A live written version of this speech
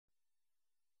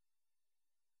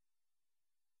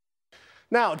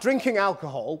Now, drinking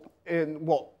alcohol, in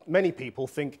what many people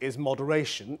think is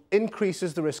moderation,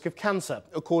 increases the risk of cancer,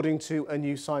 according to a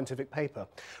new scientific paper.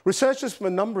 Researchers from a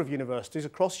number of universities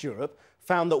across Europe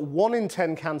found that 1 in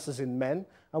 10 cancers in men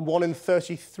and 1 in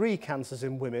 33 cancers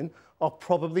in women are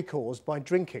probably caused by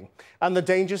drinking. And the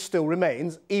danger still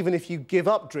remains, even if you give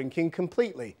up drinking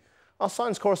completely. Our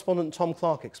science correspondent Tom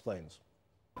Clarke explains.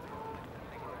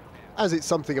 As it's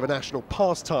something of a national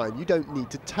pastime, you don't need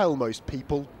to tell most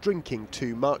people drinking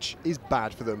too much is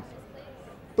bad for them.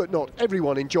 But not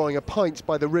everyone enjoying a pint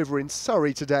by the river in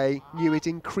Surrey today knew it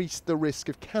increased the risk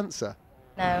of cancer.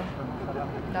 No.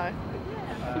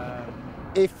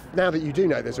 If, now that you do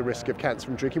know there's a risk of cancer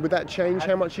from drinking, would that change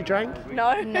how much you drank?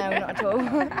 No, not at all.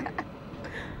 Were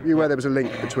you aware there was a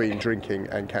link between drinking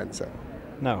and cancer?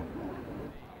 No.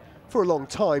 For a long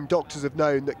time, doctors have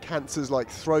known that cancers like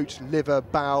throat, liver,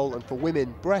 bowel and for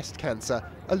women, breast cancer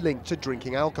are linked to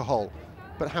drinking alcohol.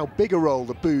 But how big a role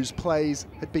the booze plays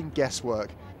had been guesswork.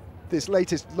 This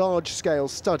latest large-scale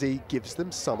study gives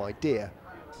them some idea.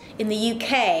 In the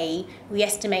UK, we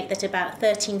estimate that about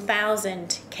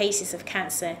 13,000 cases of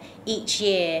cancer each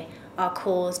year are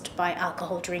caused by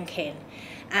alcohol drinking.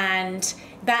 And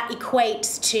that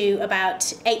equates to about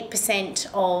 8%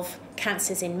 of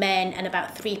cancers in men and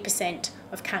about 3%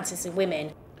 of cancers in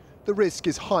women. The risk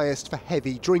is highest for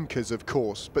heavy drinkers, of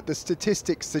course, but the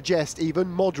statistics suggest even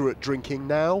moderate drinking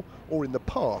now, or in the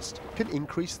past, can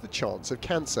increase the chance of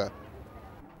cancer.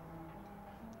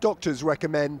 Doctors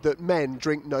recommend that men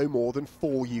drink no more than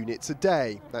 4 units a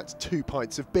day, that's 2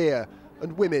 pints of beer,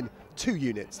 and women 2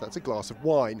 units, that's a glass of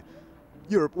wine.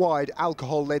 Europe-wide,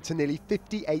 alcohol led to nearly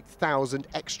 58,000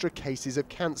 extra cases of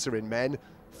cancer in men,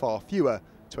 far fewer,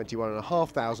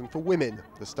 21,500 for women,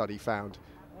 the study found.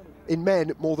 In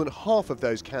men, more than half of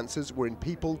those cancers were in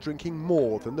people drinking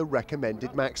more than the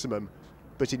recommended maximum.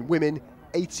 But in women,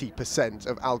 80%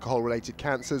 of alcohol-related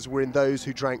cancers were in those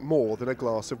who drank more than a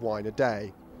glass of wine a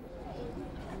day.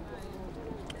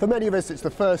 For many of us, it's the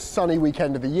first sunny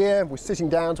weekend of the year. We're sitting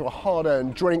down to a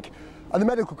hard-earned drink, and the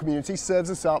medical community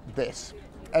serves us up this.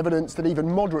 Evidence that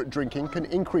even moderate drinking can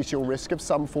increase your risk of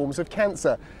some forms of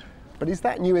cancer. But is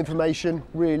that new information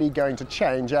really going to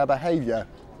change our behaviour?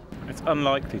 It's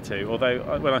unlikely to, although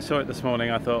when I saw it this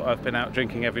morning I thought I've been out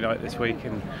drinking every night this week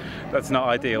and that's not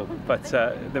ideal. But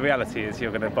the reality is you're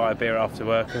going to buy a beer after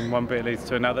work and one beer leads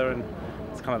to another and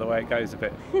it's kind of the way it goes a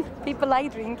bit. People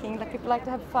like drinking, people like to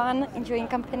have fun, enjoying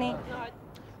company.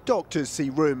 Doctors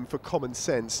see room for common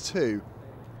sense too.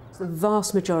 The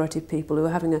vast majority of people who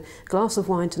are having a glass of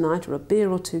wine tonight or a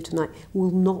beer or two tonight will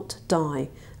not die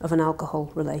of an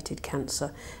alcohol-related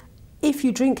cancer. If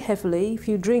you drink heavily, if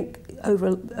you drink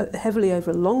heavily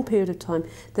over a long period of time,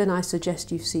 then I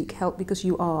suggest you seek help because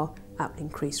you are at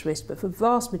increased risk. But for the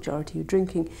vast majority who are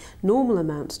drinking normal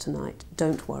amounts tonight,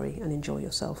 don't worry and enjoy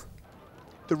yourself.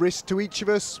 The risk to each of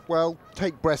us? Well,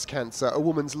 take breast cancer. A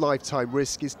woman's lifetime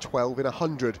risk is 12 in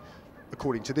 100.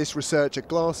 According to this research, a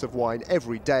glass of wine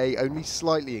every day only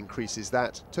slightly increases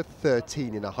that to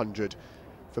 13 in 100.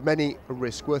 For many, a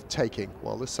risk worth taking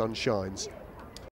while the sun shines.